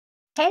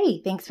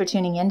Hey, thanks for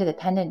tuning in to the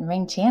Pendant and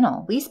Ring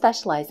channel. We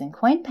specialize in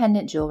coin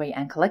pendant jewelry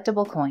and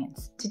collectible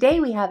coins. Today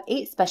we have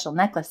 8 special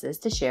necklaces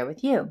to share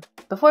with you.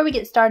 Before we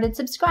get started,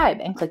 subscribe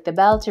and click the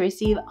bell to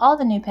receive all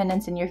the new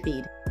pendants in your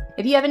feed.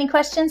 If you have any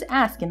questions,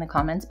 ask in the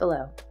comments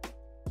below.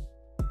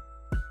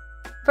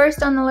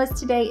 First on the list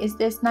today is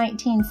this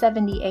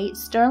 1978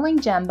 sterling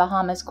gem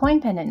Bahamas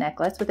coin pendant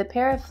necklace with a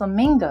pair of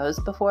flamingos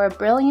before a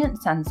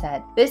brilliant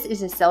sunset. This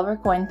is a silver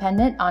coin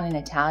pendant on an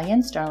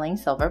Italian sterling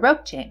silver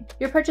rope chain.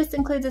 Your purchase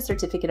includes a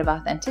certificate of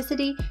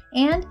authenticity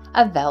and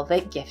a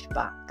velvet gift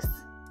box.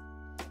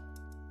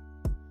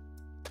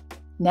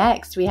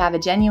 Next, we have a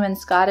genuine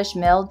Scottish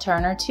milled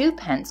Turner 2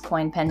 pence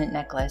coin pendant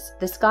necklace.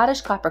 The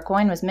Scottish copper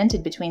coin was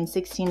minted between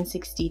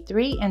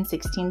 1663 and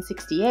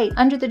 1668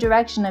 under the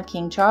direction of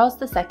King Charles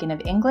II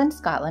of England,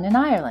 Scotland, and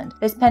Ireland.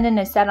 This pendant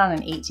is set on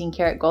an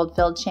 18-karat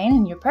gold-filled chain,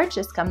 and your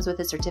purchase comes with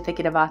a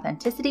certificate of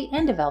authenticity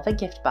and a velvet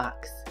gift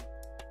box.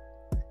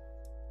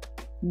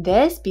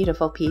 This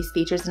beautiful piece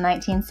features a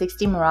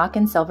 1960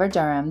 Moroccan Silver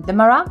Dirham. The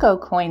Morocco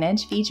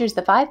coinage features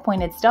the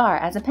 5-pointed star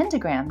as a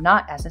pentagram,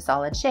 not as a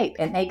solid shape.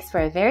 It makes for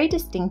a very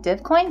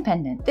distinctive coin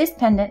pendant. This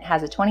pendant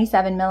has a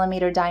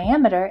 27mm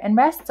diameter and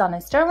rests on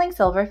a sterling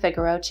silver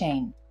Figaro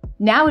chain.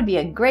 Now would be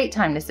a great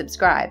time to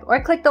subscribe, or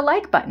click the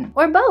like button,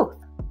 or both.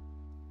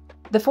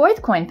 The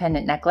fourth coin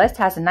pendant necklace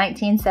has a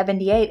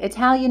 1978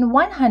 Italian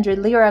 100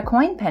 lira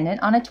coin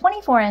pendant on a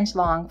 24-inch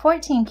long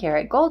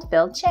 14-karat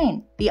gold-filled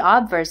chain. The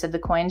obverse of the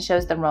coin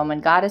shows the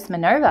Roman goddess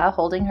Minerva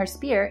holding her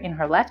spear in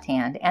her left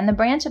hand and the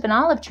branch of an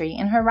olive tree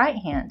in her right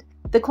hand.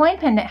 The coin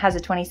pendant has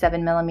a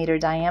 27mm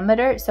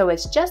diameter, so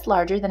it's just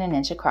larger than an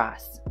inch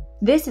across.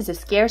 This is a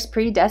scarce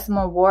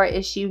pre-Decimal War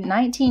issue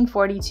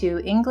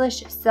 1942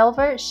 English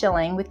silver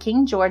shilling with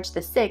King George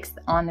VI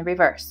on the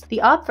reverse.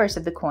 The obverse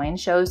of the coin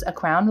shows a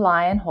crowned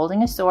lion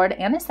holding a sword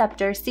and a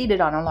scepter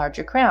seated on a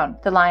larger crown.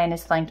 The lion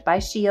is flanked by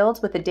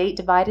shields with a date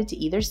divided to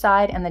either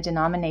side and the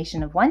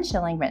denomination of 1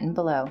 shilling written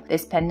below.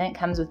 This pendant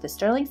comes with the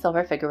sterling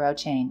silver Figaro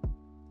chain.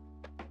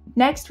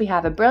 Next, we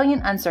have a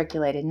brilliant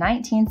uncirculated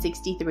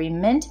 1963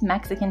 mint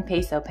Mexican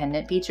peso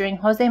pendant featuring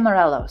Jose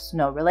Morelos,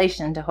 no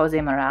relation to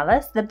Jose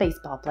Morales, the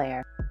baseball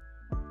player.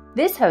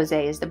 This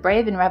Jose is the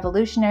brave and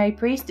revolutionary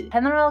priest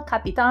General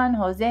Capitan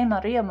Jose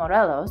Maria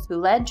Morelos, who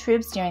led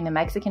troops during the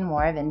Mexican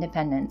War of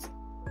Independence.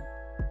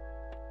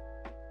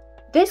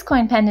 This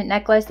coin pendant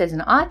necklace is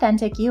an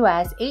authentic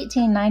U.S.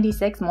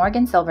 1896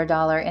 Morgan silver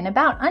dollar in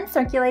about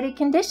uncirculated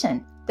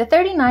condition. The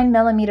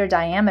 39mm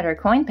diameter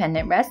coin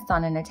pendant rests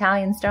on an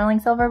Italian sterling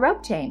silver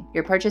rope chain.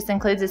 Your purchase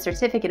includes a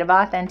certificate of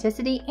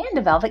authenticity and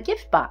a velvet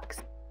gift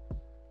box.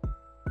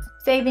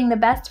 Saving the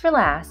best for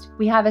last,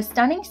 we have a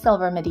stunning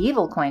silver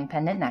medieval coin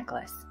pendant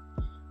necklace.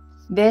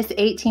 This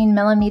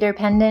 18mm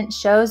pendant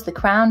shows the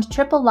crowned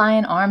triple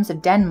lion arms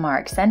of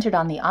Denmark centered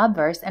on the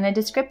obverse and a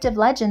descriptive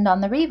legend on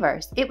the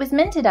reverse. It was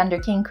minted under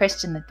King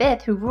Christian V,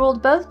 who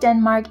ruled both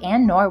Denmark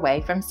and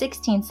Norway from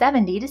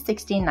 1670 to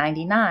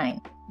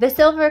 1699. The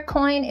silver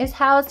coin is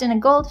housed in a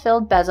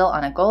gold-filled bezel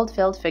on a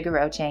gold-filled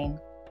Figaro chain.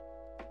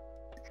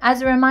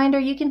 As a reminder,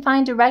 you can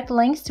find direct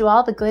links to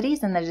all the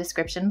goodies in the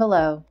description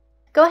below.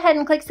 Go ahead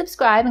and click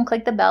subscribe and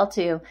click the bell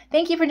too.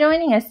 Thank you for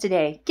joining us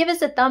today. Give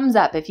us a thumbs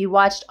up if you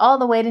watched all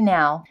the way to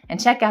now, and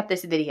check out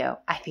this video.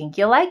 I think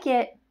you'll like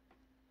it.